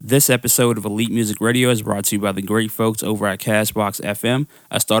This episode of Elite Music Radio is brought to you by the great folks over at Castbox FM,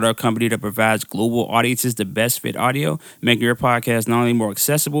 a startup company that provides global audiences the best fit audio, making your podcast not only more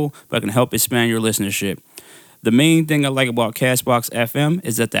accessible, but can help expand your listenership. The main thing I like about Castbox FM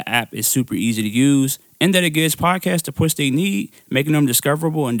is that the app is super easy to use and that it gives podcasts the push they need, making them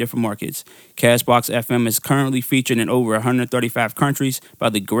discoverable in different markets. Castbox FM is currently featured in over 135 countries by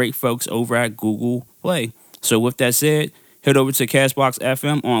the great folks over at Google Play. So with that said, head over to Castbox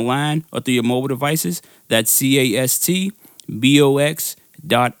FM online or through your mobile devices. That's castbox.fm.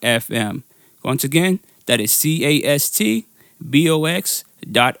 Once again, that is castbox.fm.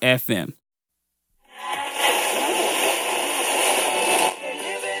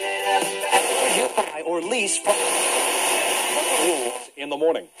 Or lease rules in the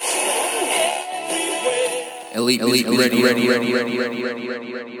morning. Elite ready.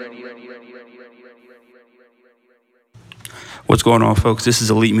 What's going on, folks? This is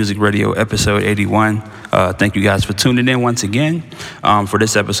Elite Music Radio, episode 81. Thank you guys for tuning in once again. For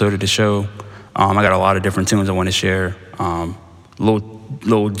this episode of the show, I got a lot of different tunes I want to share.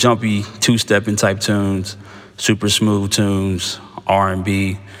 Little jumpy, two-stepping type tunes, super smooth tunes,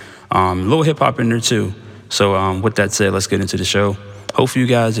 R&B, a little hip-hop in there too. So with that said, let's get into the show. Hopefully you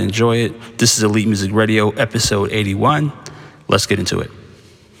guys enjoy it. This is Elite Music Radio, episode 81. Let's get into it.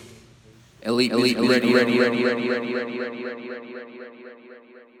 Elite ready.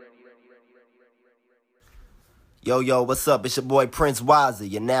 Yo, what's up? It's your boy Prince Wazza.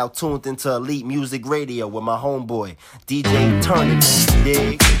 You're now tuned into Elite Music Radio with my homeboy, DJ Eternity.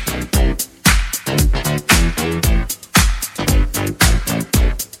 Dig?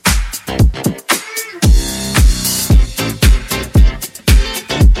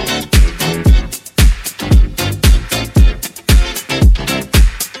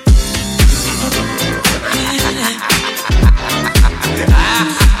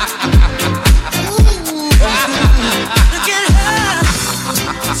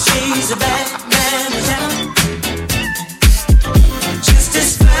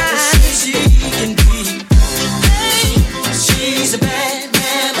 She's a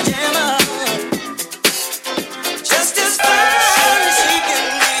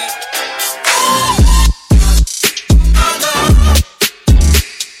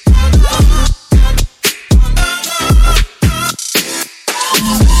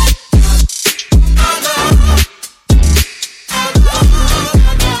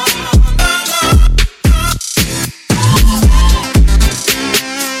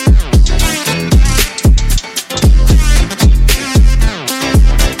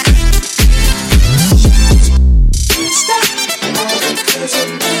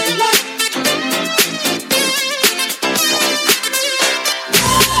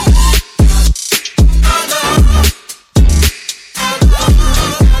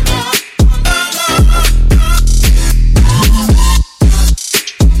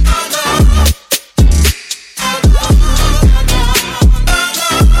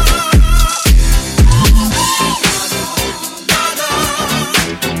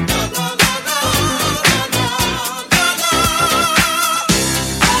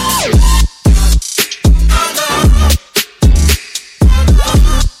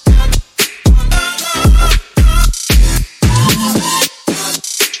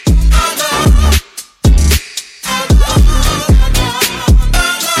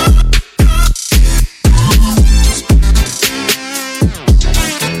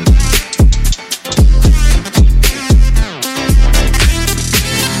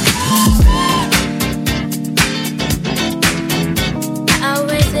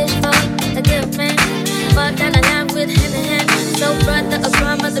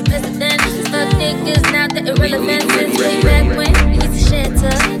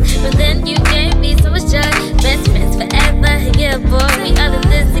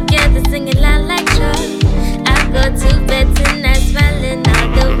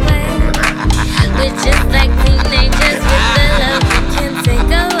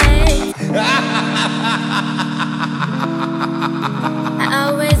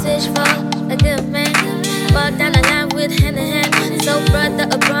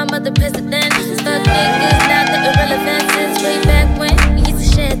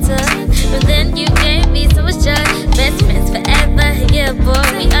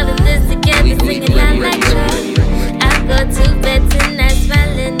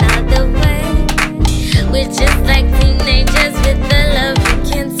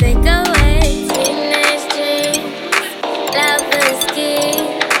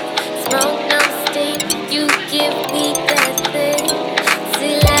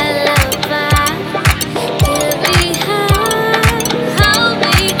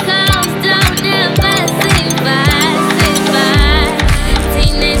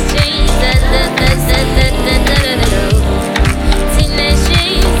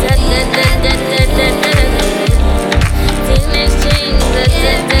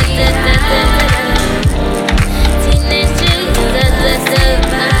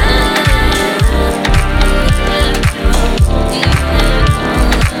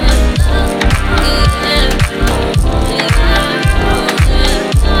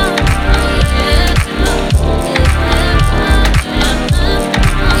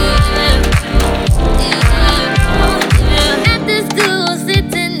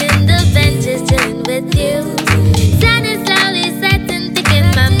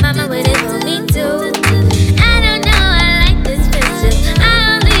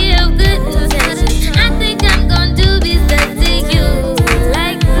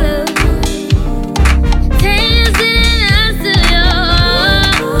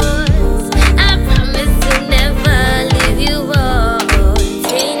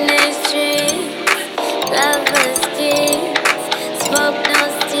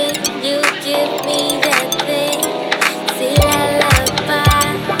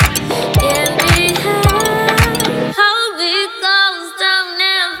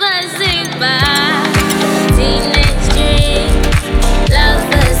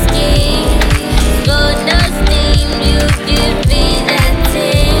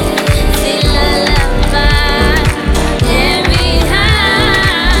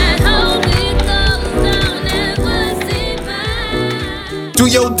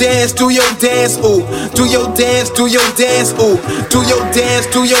dance, do your dance, ooh. Do your dance, do your dance, ooh. Do your dance,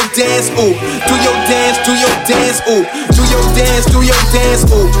 do your dance, ooh. Do your dance, do your dance, ooh. Do your dance, do your dance,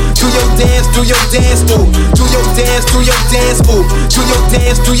 ooh. Do your dance, do your dance, ooh. Do your dance, do your dance, ooh. Do your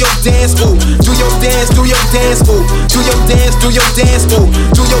dance, do your dance, ooh. Do your dance, do your dance, ooh. Do your dance, do your dance, ooh.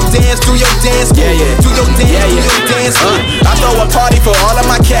 Do your dance, do your dance, yeah, yeah. Do your dance, do your dance, ooh. I throw a party for all of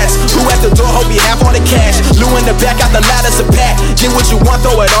my cats. Who at the door, hope you have all the cash. Lou in the back, got the ladders a pack. Get what you want,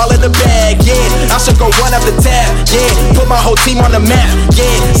 throw it all in the bag, yeah. I should go run up the tab, yeah. Put my whole team on the map,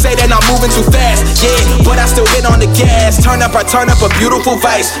 yeah. Say that I'm moving too fast, yeah. But I still hit on the gas. Turn up, I turn up a beautiful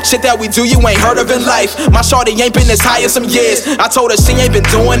vice. Shit that we do, you ain't heard of in life. My shorty ain't been as high in some years. I told her she ain't been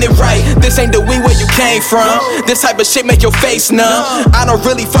doing it right. This ain't the we where you came from. This type of shit make your face numb. I don't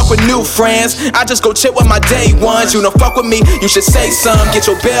really fuck with new friends. I just go chill with my day ones. You don't fuck with me, you should say some. Get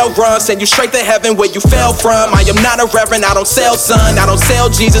your bell rung, send you straight to heaven where you fell from. I am not a reverend, I don't sell son. I don't sell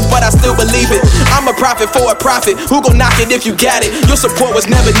Jesus, but I still believe it. I'm a prophet for a prophet. Who gon' knock it if you got it? Your support was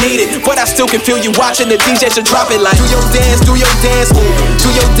never needed, but I still can feel you watching. The DJ should drop it like do your dance, do your dance, ooh. Do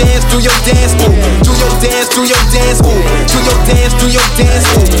your dance, do your dance, ooh. Do your dance, do your dance, ooh. Do your dance, do your dance,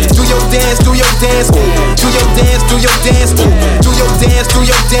 ooh. Do your dance, do your dance, ooh. Do your dance, do your dance, ooh. Do your dance, do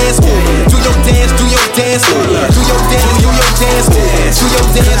your dance, ooh. Do your dance, do your dance, ooh. Do your dance, do your dance, ooh. Do your dance, do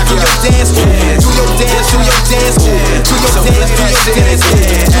your dance, ooh. Do your dance, do your dance, ooh. Do your dance, do your dance, ooh. Do your dance, do your dance, ooh. Do your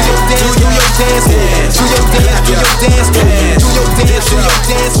dance, do your dance, ooh. Do your dance, do your dance, ooh. Do your dance, do your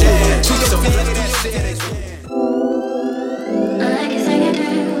dance, ooh.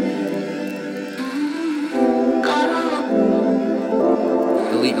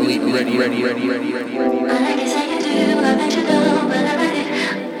 Ready. I guess I can do, I bet you know, but I let it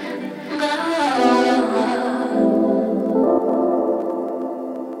go.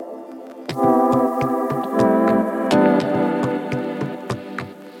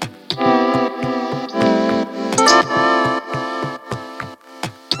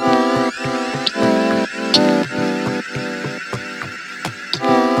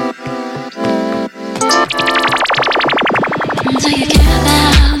 Do you care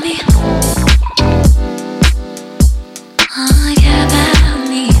about me? Oh, you care about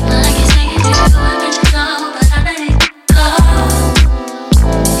me. Like you say you do, I bet you know, but I let it go.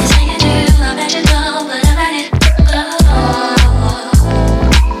 You say you do, I bet you know, but I let it go.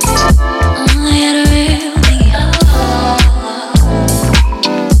 Oh, you're the real me.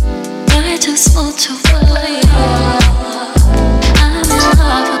 Oh, you're too smooth to fool you. I'm in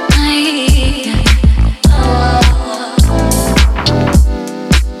love with me.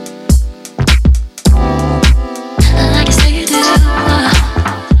 Like you say you do.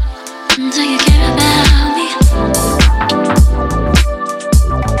 Do you care about me?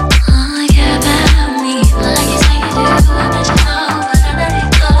 Oh, you care about me. Like you say you do, I bet you know, but I let it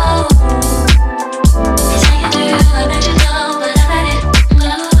go. You say you do, I bet you know, but I let it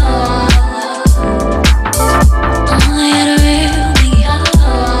go. Oh, you're the real me. Oh,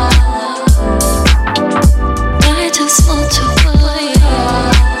 you're too smooth to fool you.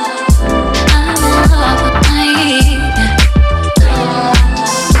 I'm in love with me.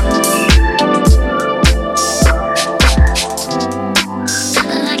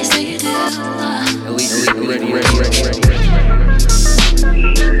 Like you say you do. Ready.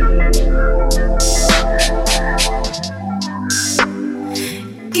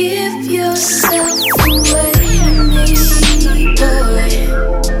 Give yourself away to me, boy.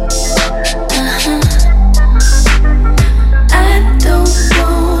 I don't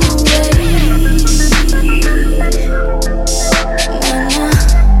wanna wait. Nah.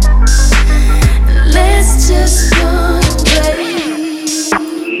 Let's just run away,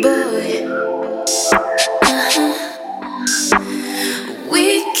 boy. We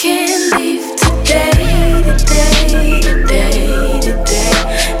can leave today, today, today, today,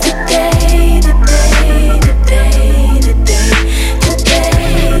 today, today,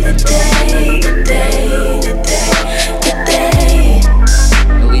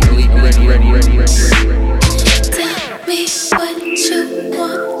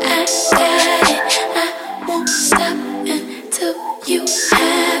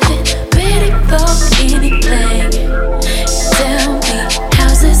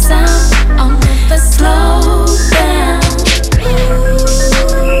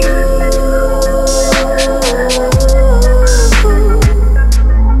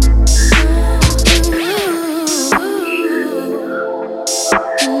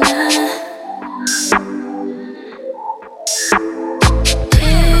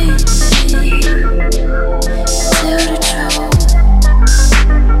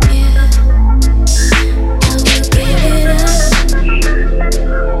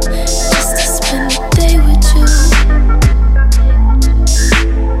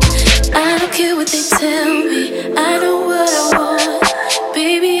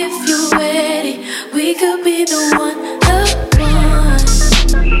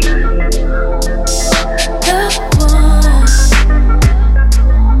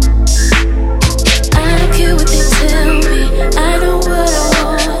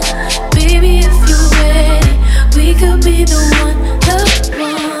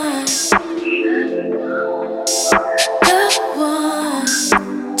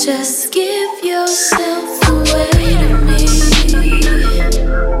 Just give yourself away to me.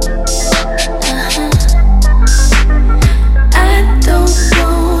 I don't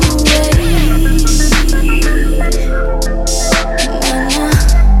wanna wait.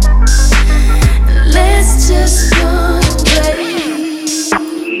 Let's just run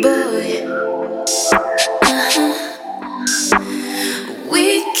away, boy.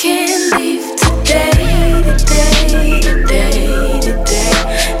 We can't leave today, today, today, today,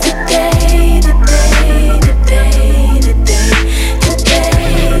 today, today, today, today,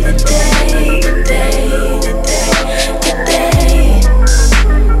 today, today, today, today,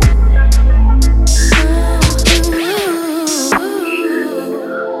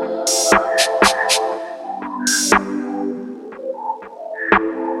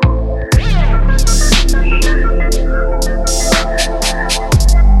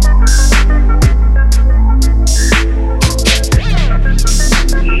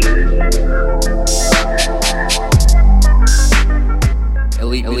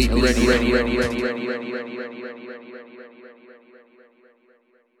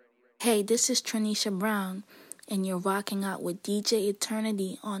 Hey, this is Tranisha Brown, and you're rocking out with DJ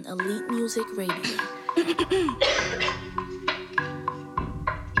Eternity on Elite Music Radio.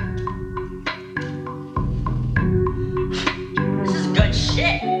 This is good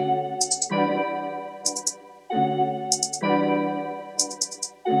shit.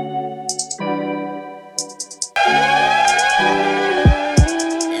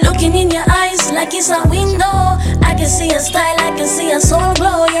 Looking in your eyes like it's a window. I can see a style, I can see a soul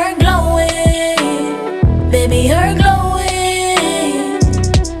glow. You're glowing, baby, you're glowing.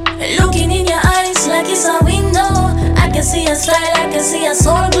 Looking in your eyes like it's a window. I can see a style, I can see a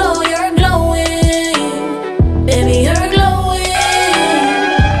soul glow. You're glowing, baby, you're glowing.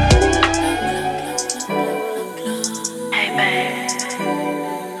 Hey babe,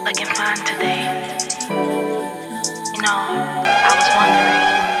 looking fine today. You know, I was wondering,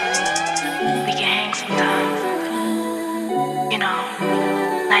 we can hang sometime. You know,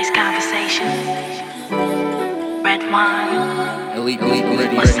 nice conversation, red wine. Elite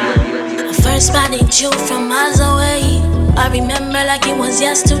What's up? I first spotted you from miles away. I remember like it was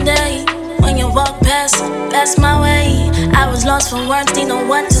yesterday. When you walked past my way, I was lost for words, didn't know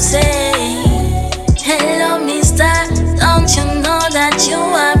what to say. Hello, mister, don't you know that you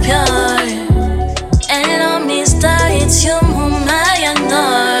are pure? Hello, mister, it's you whom I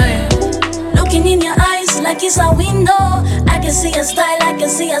adore. Looking in your eyes like it's a window. I can see a style, I can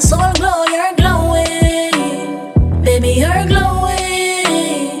see a soul glow. You're glowing, baby, you're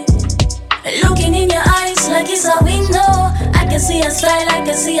glowing. Looking in your eyes like it's a window. I can see a style, I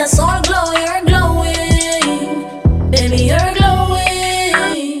can see a soul glow. You're glowing, baby, you're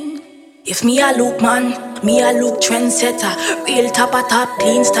glowing. If me a look man, me a look trendsetter. Real top a top,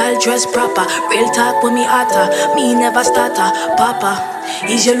 clean style, dress proper. Real talk with me hotter, me never stutter. Papa,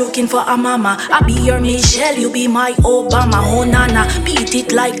 is you looking for a mama? I be your Michelle, you be my Obama. Oh nana, beat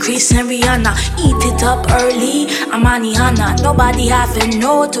it like Chris and Rihanna. Eat it up early, I'm Anihana. Nobody have to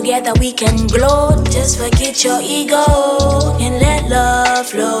know, together we can glow. Just forget your ego and let love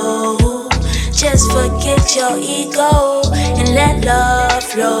flow. Just forget your ego and let love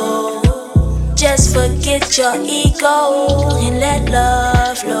flow. Just forget your ego and let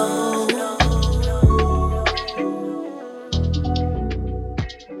love flow.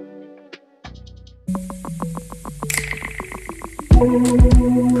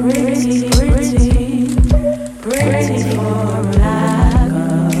 Pretty, pretty, pretty for a lack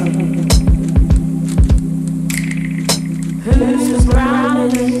of. Who's the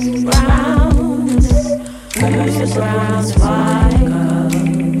brownest, brownest? Who's the brownest white girl?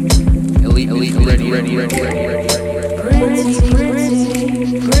 Elite ready. Pretty,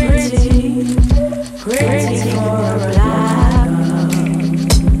 pretty, pretty, pretty for a lack of.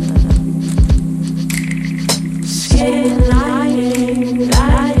 Skin lying,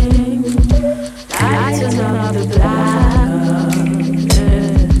 lying, light another black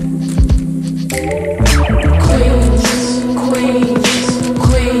girl. Queens, queens,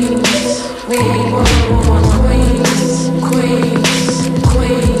 queens, we want queens, queens,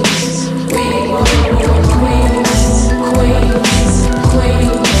 queens, we want queens, queens,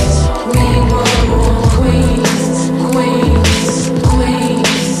 queens, we want queens, queens,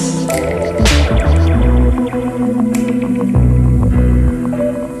 queens.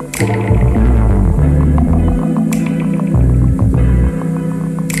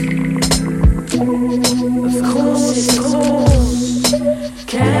 Of course, it's course,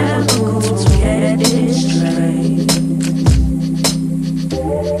 chemicals get it straight.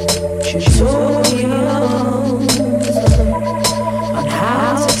 Tutorials on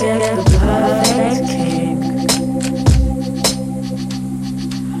how to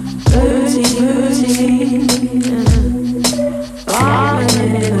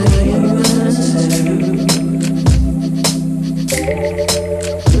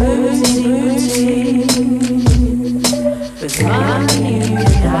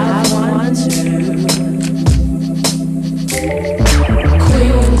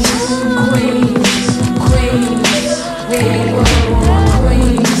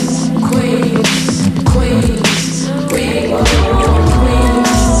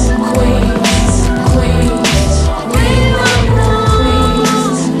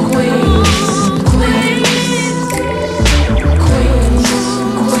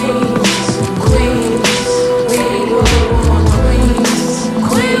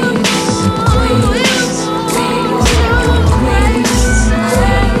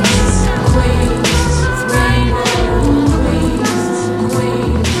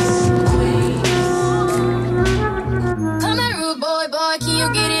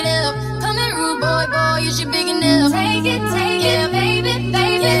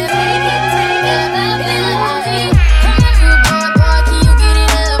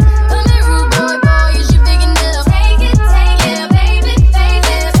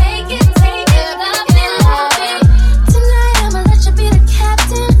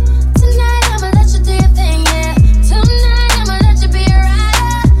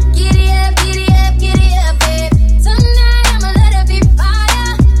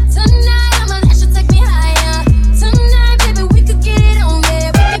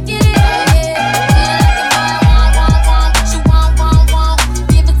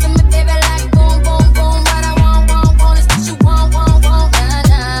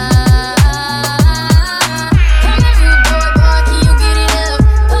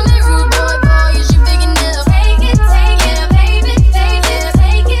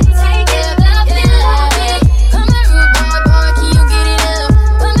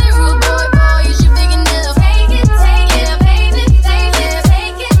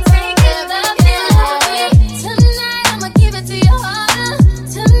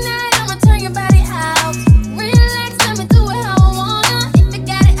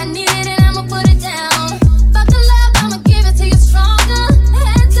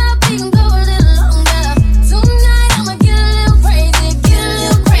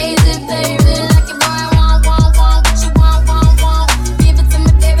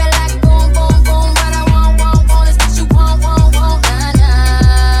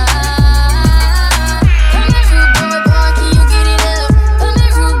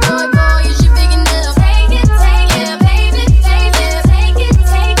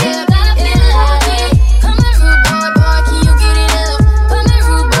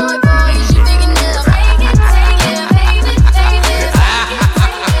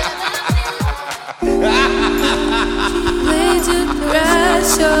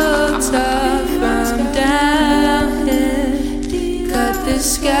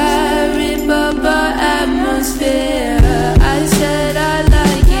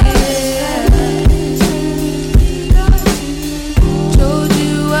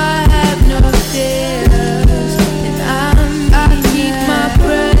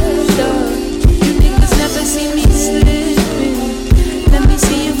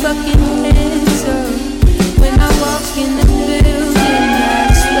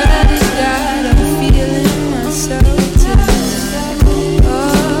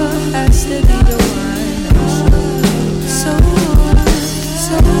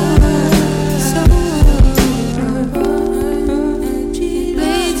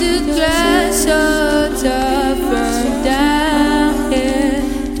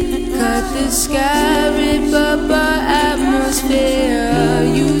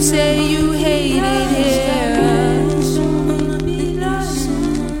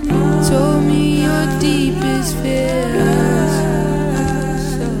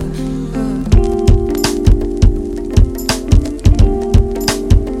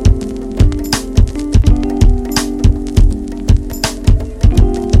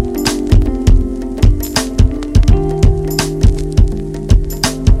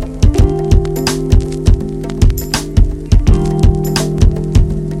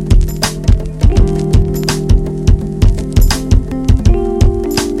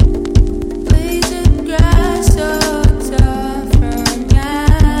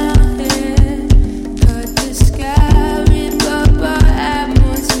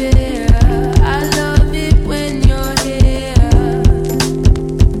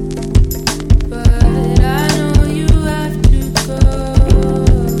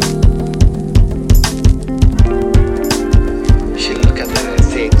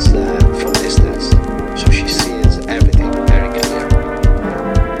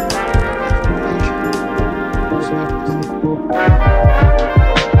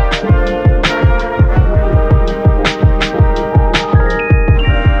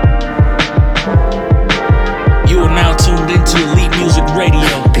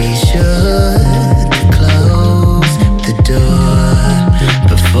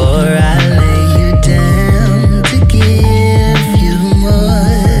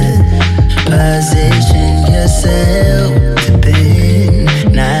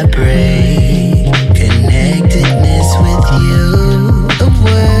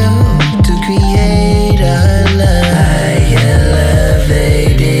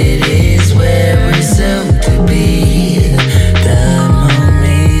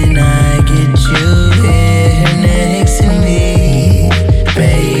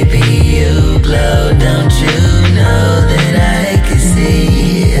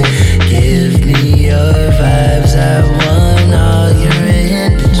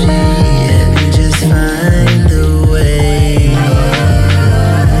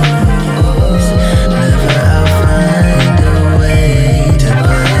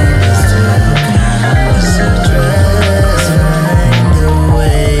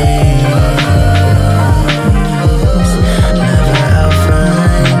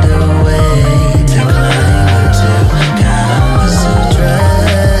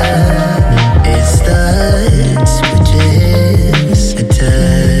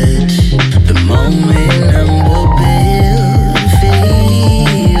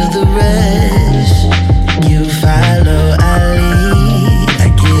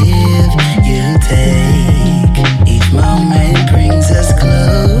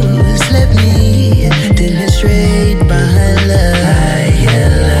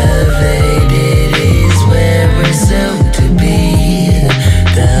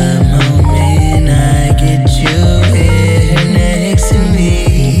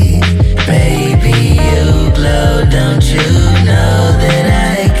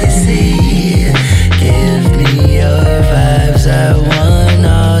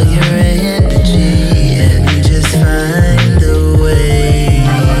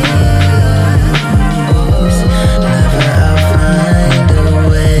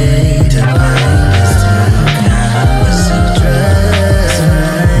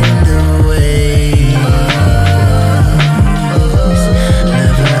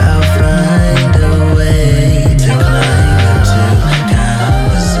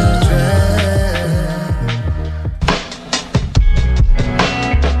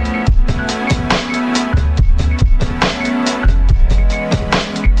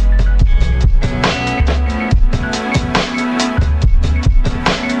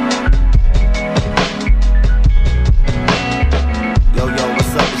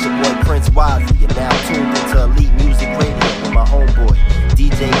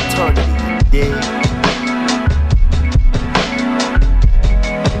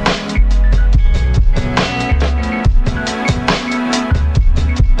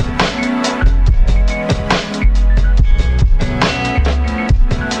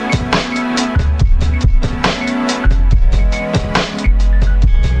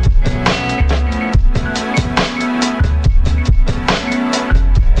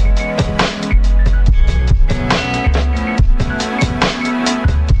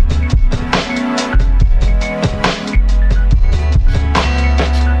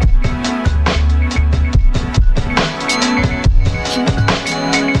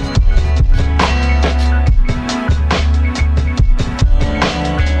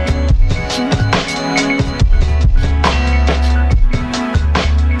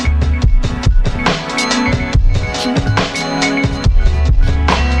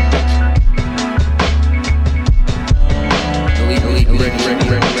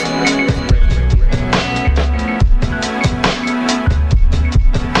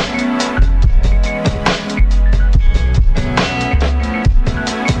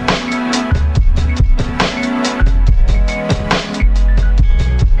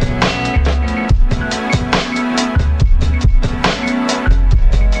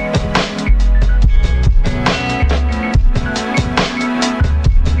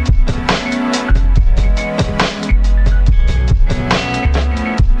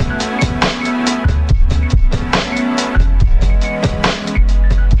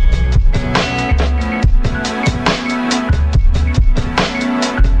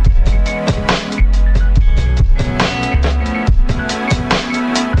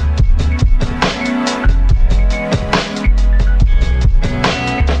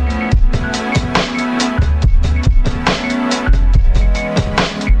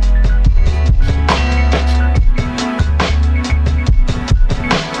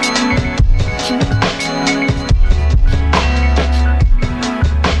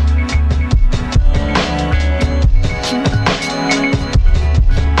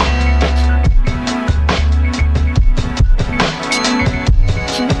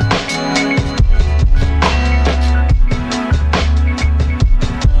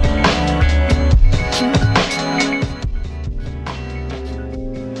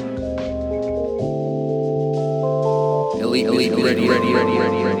Elite Radio.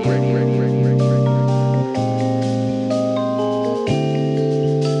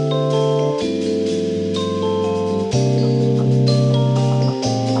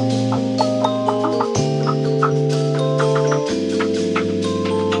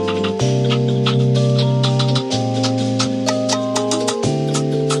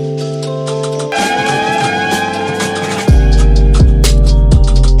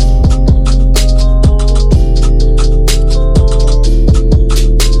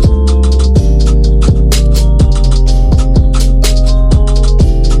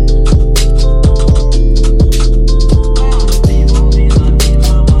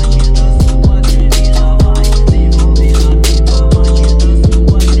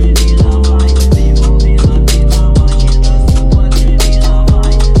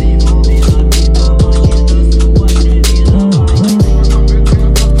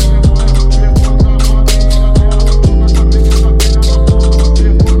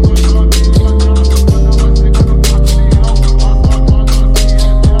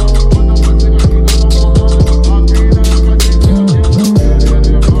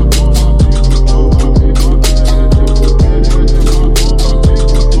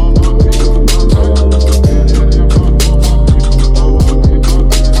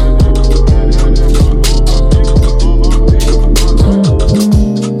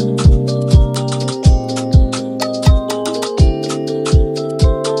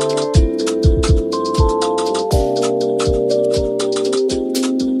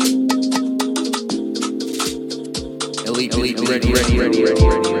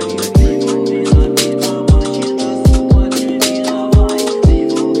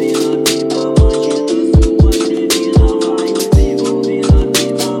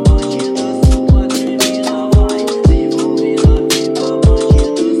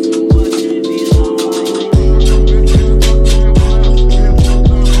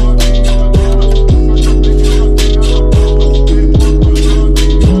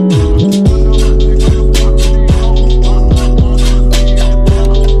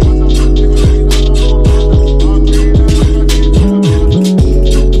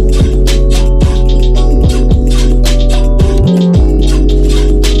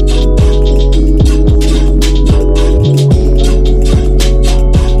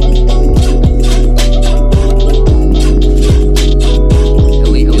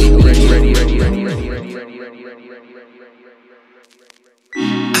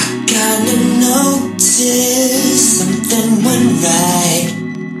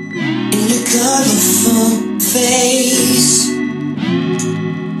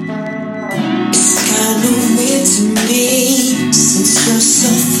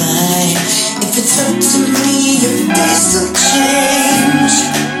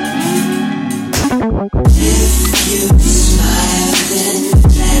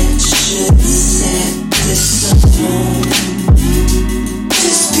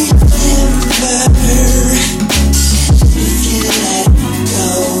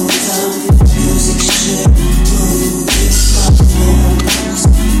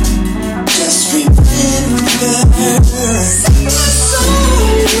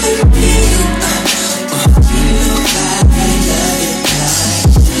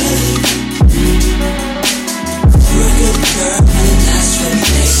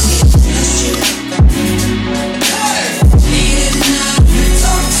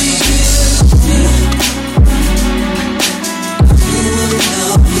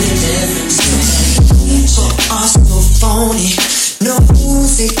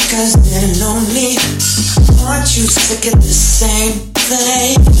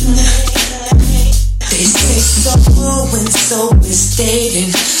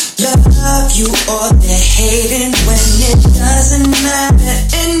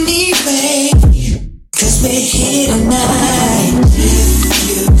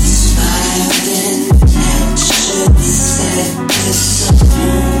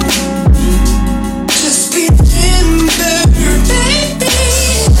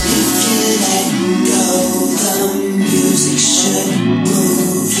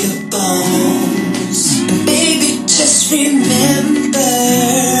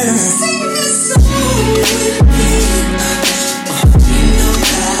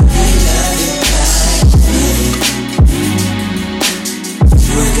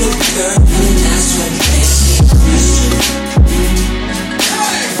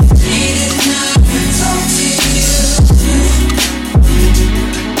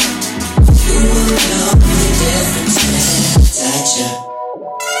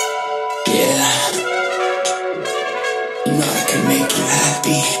 You know I can make you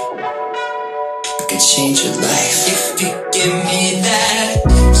happy. I can change your life. you give me that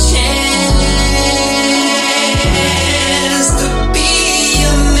chance to be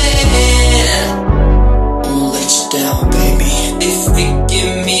your man, I'll let you down, baby. If you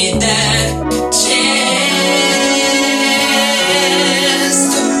give me that chance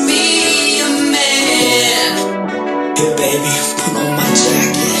to be your man, here, baby, put on my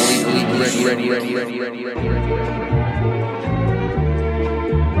jacket. Ready.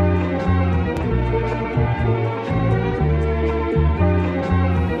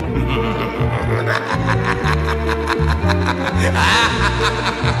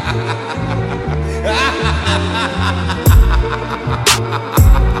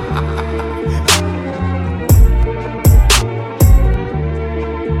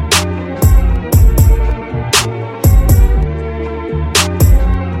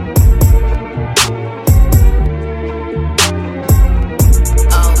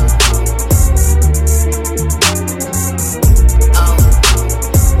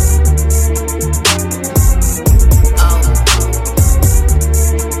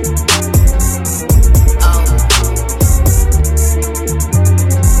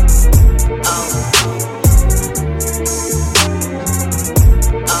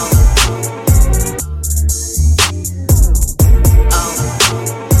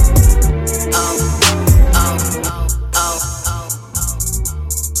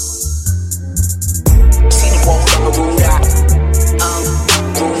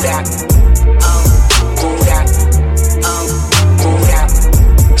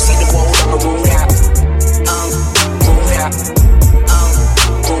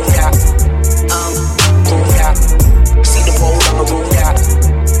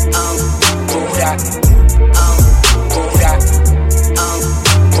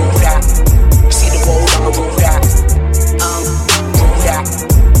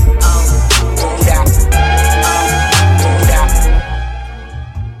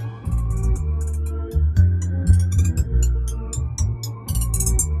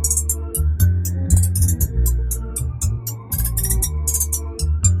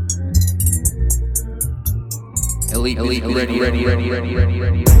 Elite, ready.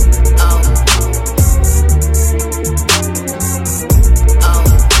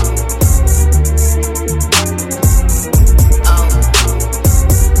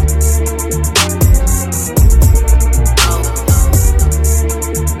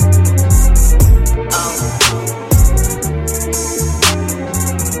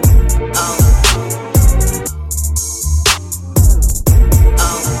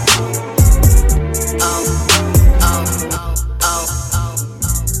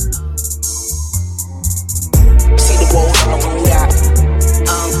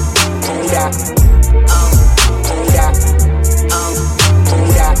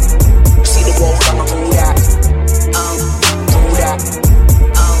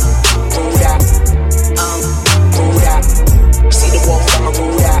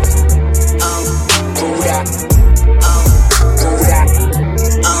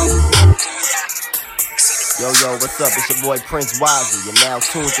 Yo, what's up? It's your boy Prince Wazzy. You're now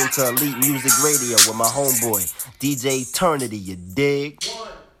tuned into Elite Music Radio with my homeboy, DJ Eternity, you dig? 1,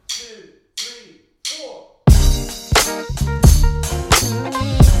 2, 3, 4.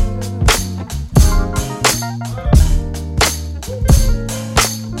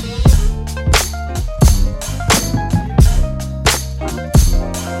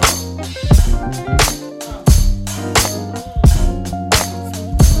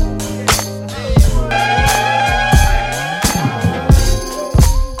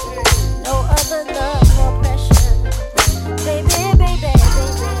 No other love, more pressure. Baby, baby,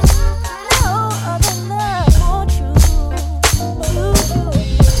 baby.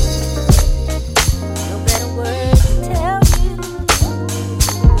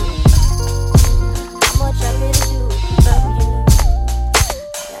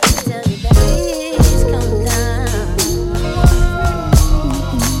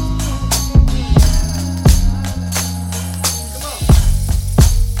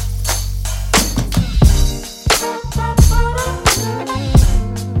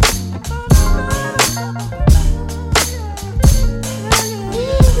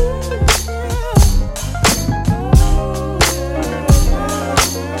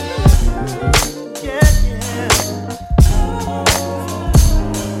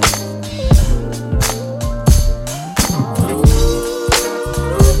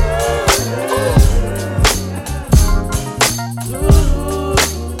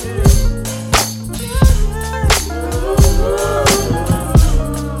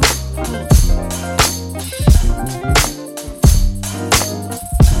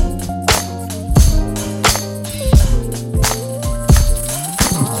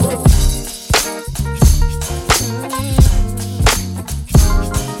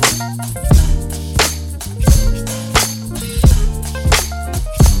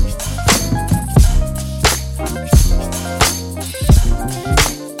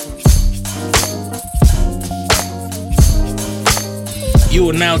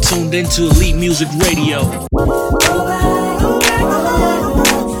 now tuned into Elite Music Radio.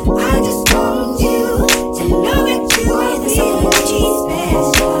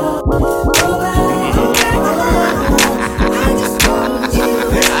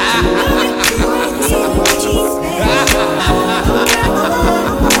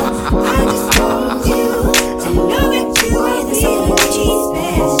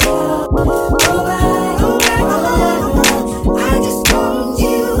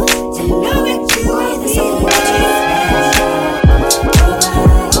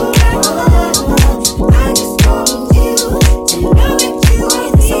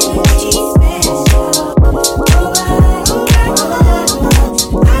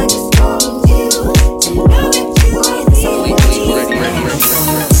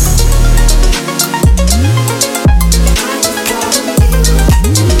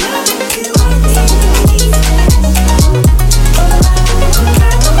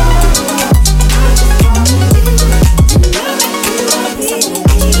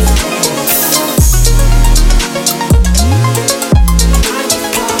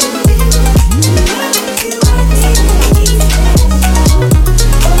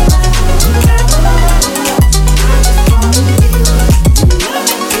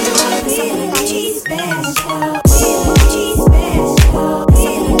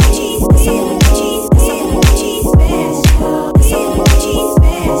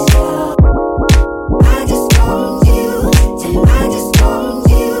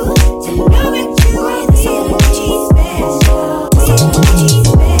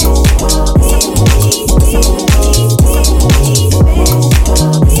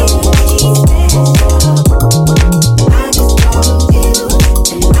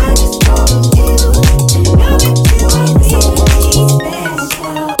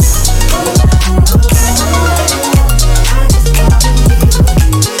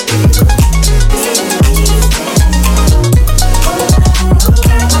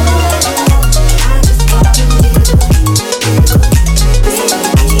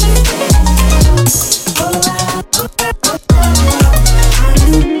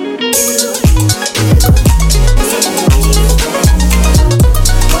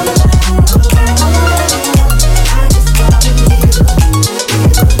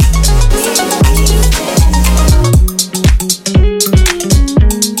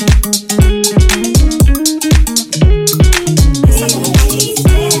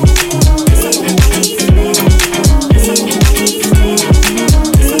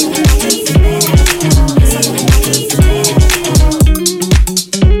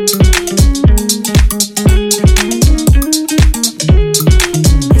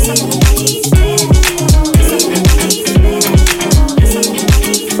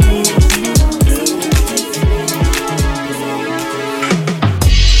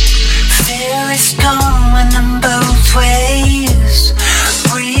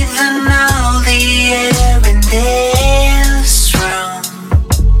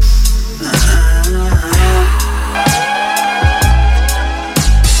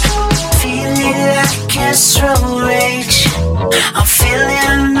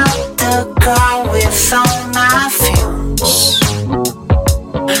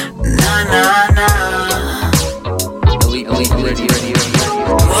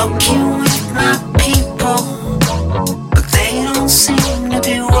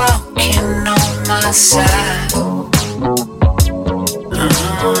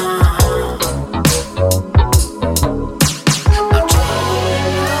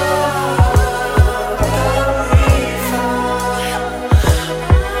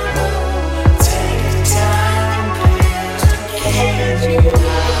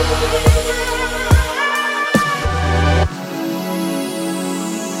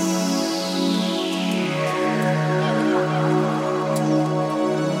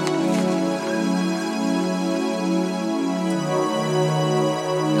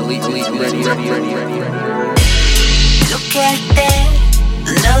 Look at that,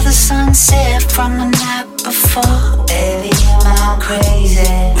 another sunset from the night before. Baby, am I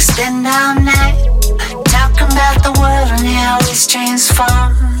crazy? We spend all night talking about the world and how it's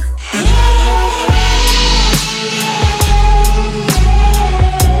transformed.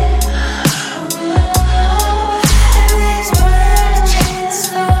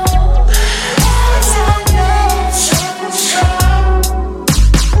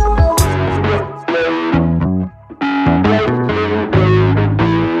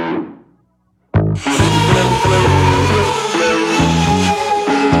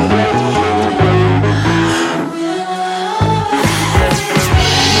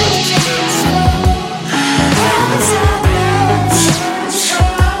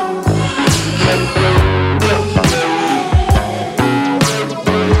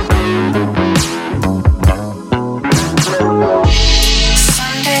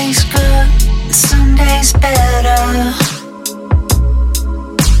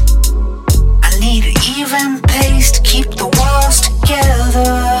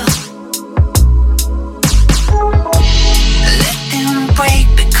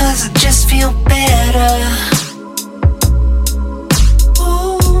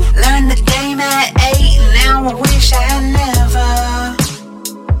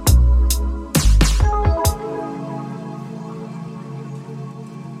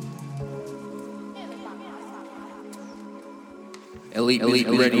 Elite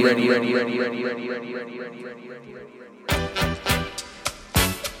Radio.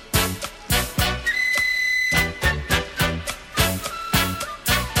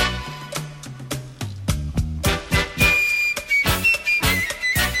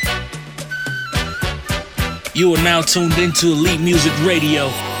 You are now tuned into Elite Music Radio.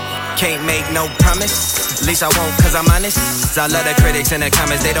 Can't make no promise, at least I won't cause I'm honest. I love the critics in the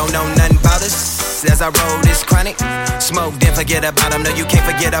comments, they don't know nothing about us. As I roll this chronic, smoke then forget about them. No, you can't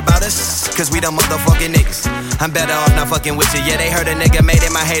forget about us, cause we the motherfucking niggas. I'm better off not fucking with you. Yeah, they heard a nigga made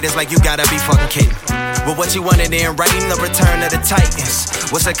it, my haters like you gotta be fucking kidding. But what you wanted in writing, the return of the Titans.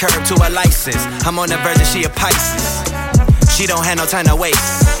 What's a curb to a license? I'm on the verge, she a Pisces. She don't have no time to waste,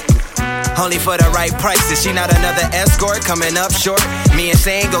 only for the right prices. She not another escort coming up short. Me and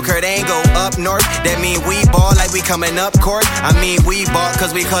Shane go Kurt ain't go up north. That mean we ball like we coming up court. I mean we ball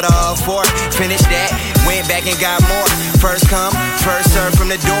cause we coulda afford. Finish that, went back and got more. First come, first serve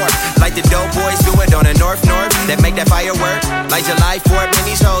from the door. Like the dope boys do it on the north. That make that firework. Like July 4th, man,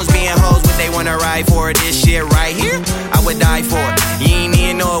 these hoes being hoes, what they wanna ride for. This shit right here, I would die for. You ain't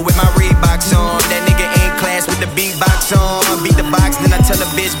even know it with my Reeboks on. That nigga ain't class with the beatbox on. Beat the box, then I tell a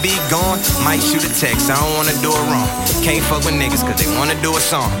bitch be gone. Might shoot a text, I don't wanna do it wrong. Can't fuck with niggas cause they wanna do a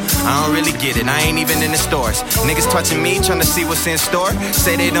song. I don't really get it, I ain't even in the stores. Niggas touching me, tryna see what's in store.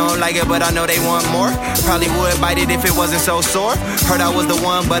 Say they don't like it, but I know they want more. Probably would bite it if it wasn't so sore. Heard I was the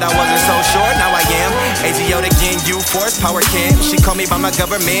one, but I wasn't so sure. Now I am. AGO again, you force power cam. She called me by my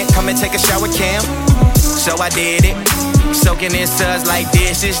government, come and take a shower cam. So I did it. Soaking in suds like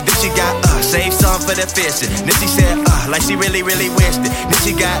dishes. Then she got save some for the fishing. Then she said like she really wished it. Then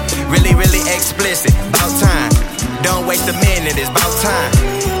she got really explicit. About time. Don't waste a minute, it's about time.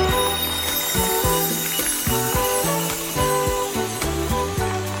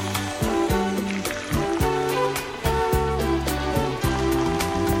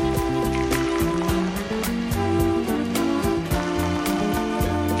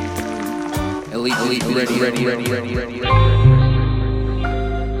 Elite ready.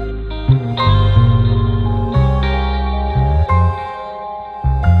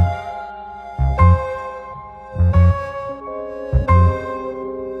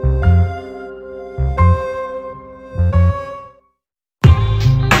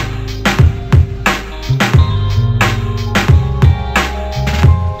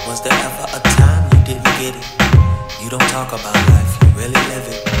 Was there ever a time you didn't get it? You don't talk about life, you really live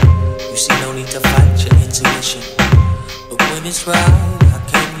it. You see no need to fight your intuition, but when it's right, how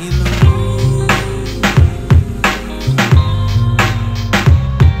can you lose?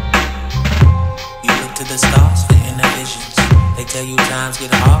 You look to the stars for inner visions. They tell you times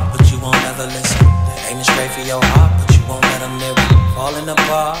get hard, but you won't ever listen. They aiming straight for your heart, but you won't let them near it. Falling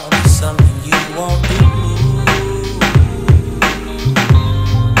apart is something you won't do.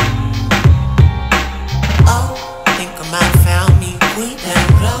 Oh, think I might have found me a queen and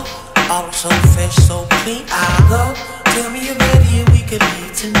glow. All so fresh, so clean, I'll go. Tell me you're ready and we could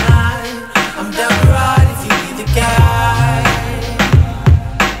leave tonight. I'm down to ride if you be the guy.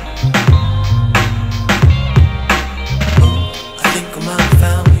 Ooh, I think I might have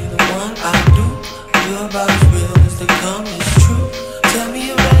found me the one I do. You're about as real as they come, it's true. Tell me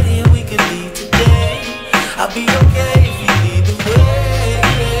you're ready and we could leave today. I'll be okay if you lead the way.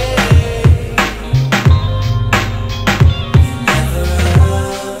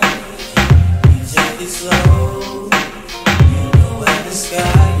 Slow. You know where the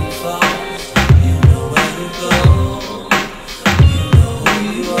sky falls. You know where to go. You know who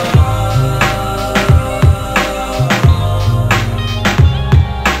you are.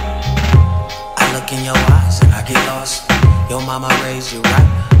 I look in your eyes and I get lost. Your mama raised you right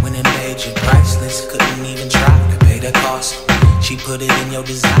when it made you priceless. Couldn't even try to pay the cost. She put it in your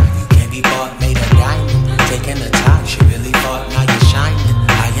design. You can't be bought, made a diamond. Taking the time, she really fought. Now you're shining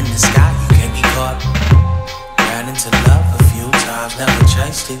high in the sky. You can't be caught. Ran into love a few times, never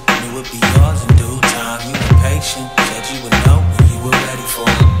chased it. Knew it'd be yours in due time. You were patient, said you would know when you were ready for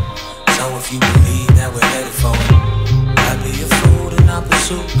it. So if you believe that we're headed for it, I'd be a fool to not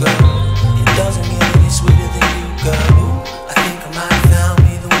pursue, girl. It doesn't get any sweeter than you, girl. Ooh, I think I might have found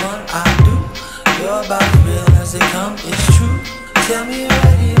me the one I do. You're about as real as they come, it's true. Tell me you're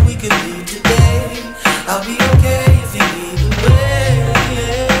ready and we could leave today. I'll be okay if you lead the way.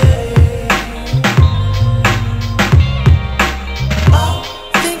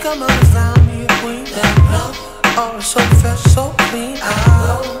 I might have found me a queen that love. Oh, so fresh, so clean.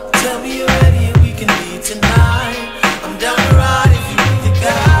 Tell me you're ready and we can leave tonight. I'm down to ride if you be the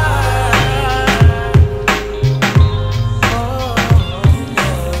guy.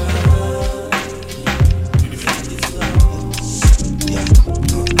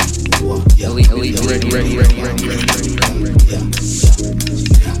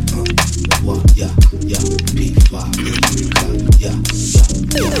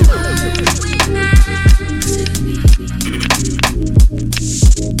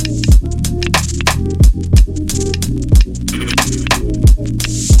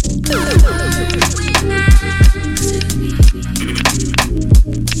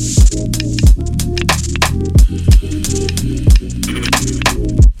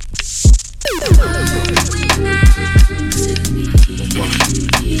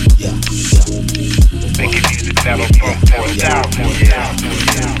 never broke that down.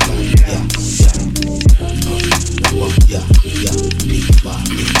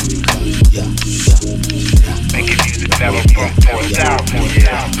 Making music never broke that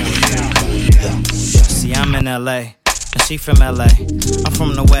down. See, I'm in LA. And she from LA, I'm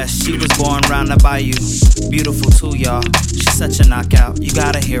from the West, she was born round the bayou. Beautiful too, y'all, she's such a knockout. You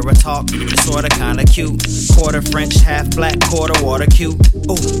gotta hear her talk, it's sorta kinda cute. Quarter French, half black, quarter water cute.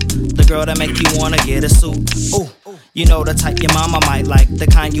 Ooh, the girl that make you wanna get a suit. Ooh, you know the type your mama might like, the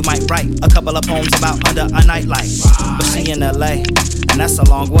kind you might write a couple of poems about under a nightlight. But she in LA, and that's a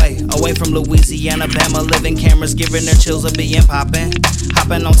long way away from Louisiana, Bama, living cameras giving her chills of being poppin'.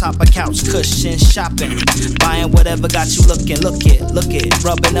 Hopping on top of couch, cushion shopping, buying whatever got you looking. Look it,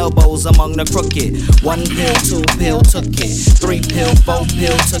 rubbing elbows among the crooked. 1 pill, 2 pill, took it. 3 pill, 4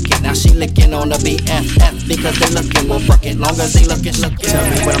 pill, took it. Now she licking on the BFF because they looking. Well, fuck it, long as they looking. Tell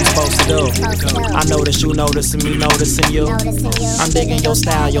me what I'm supposed to do. I notice you noticing me, noticing you. I'm digging your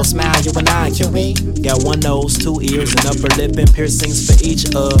style, your smile, you and I. Got 1 nose, 2 ears, and upper lip and piercings for each.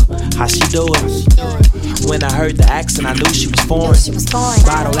 How she do it? When I heard the accent, I knew she was foreign.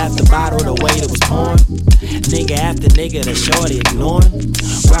 Bottle after bottle, the way it was pouring. Nigga after nigga, the shorty ignoring.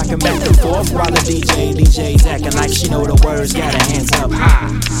 Rocking back and forth while the DJ's acting like she know the words. Got her hands up high.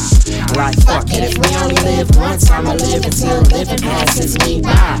 Like fuck it, if we only live once, I'ma live until living passes me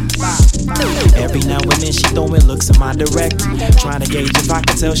by. Every now and then she throwing looks in my direction, trying to gauge if I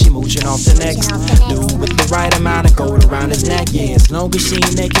can tell she mooching off the next dude with the right amount of gold around his neck. Yeah, as long as she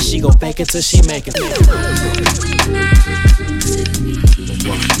ain't naked, she gon' fake it till she make it.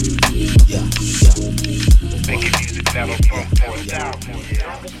 Making music never broke that down.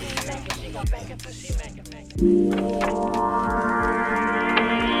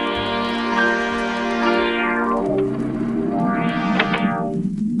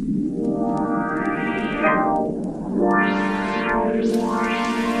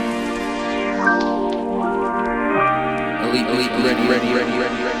 Elite, ready.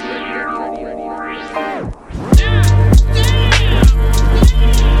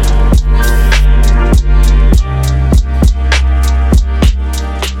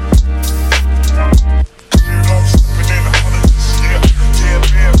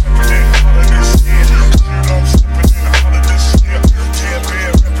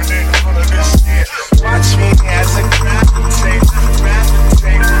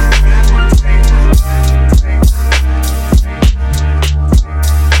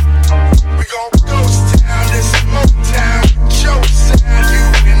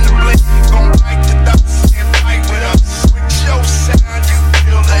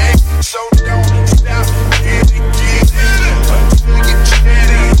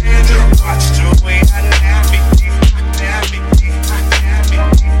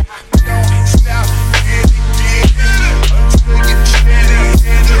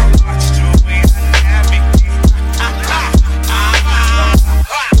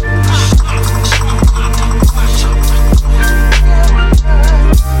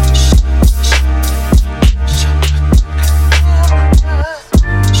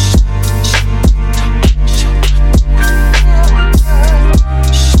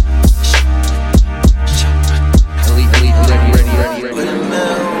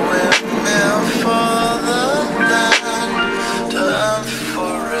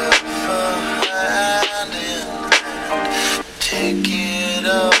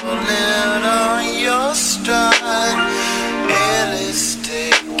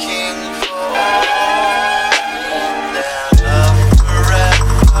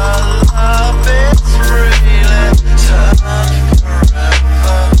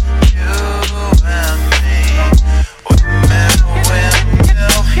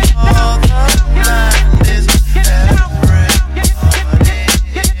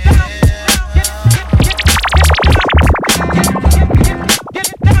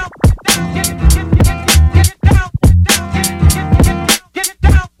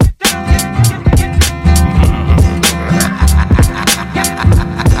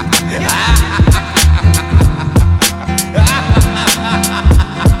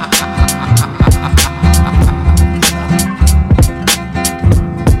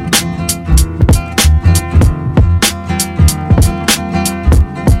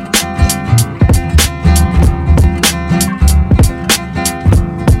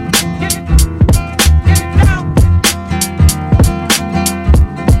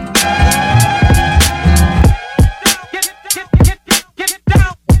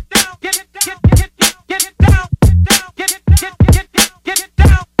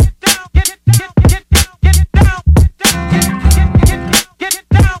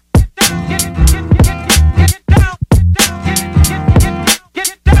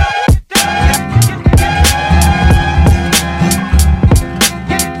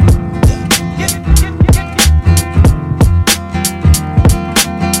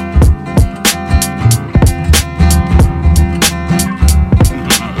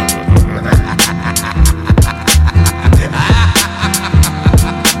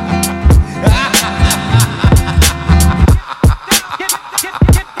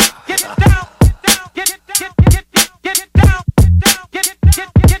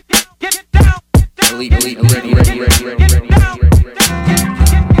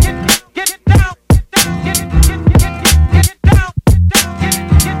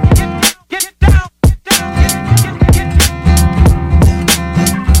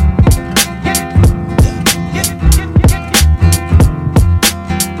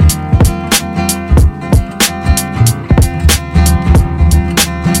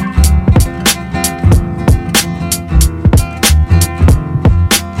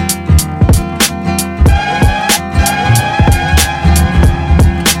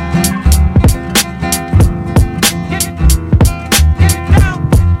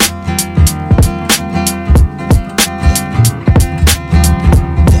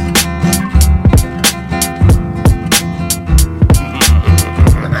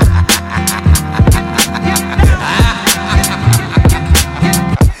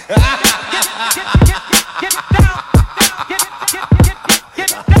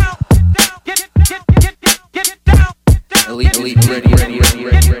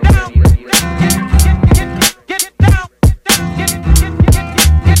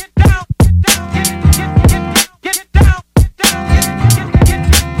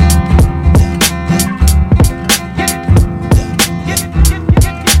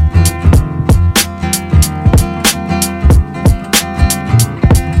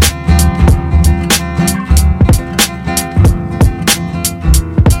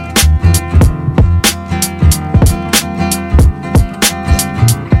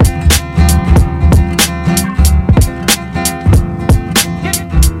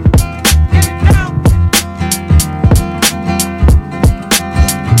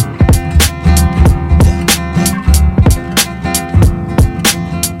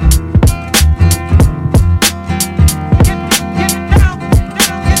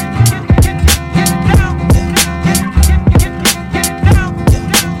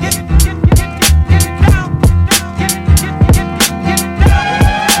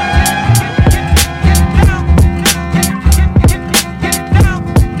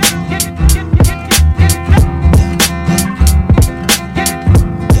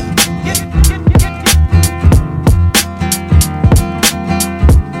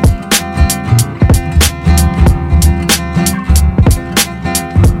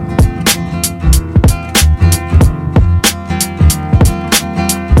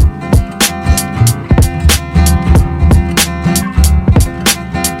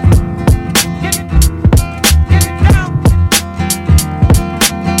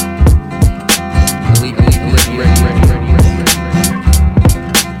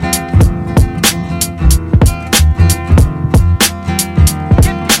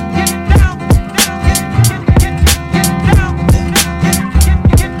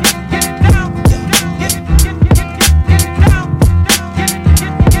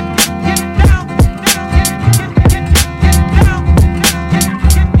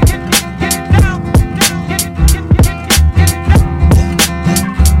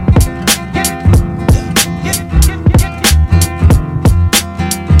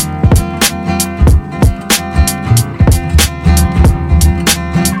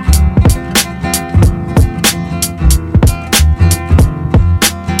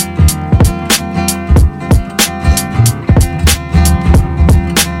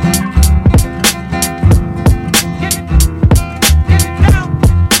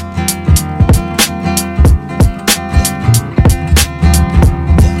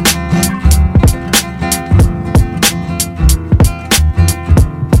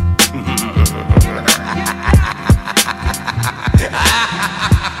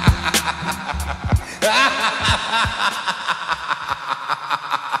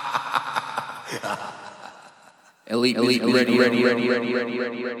 Elite ready. Elite ready.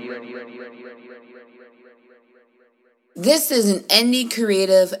 This is an Indie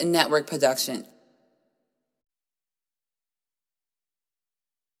Creative Network production.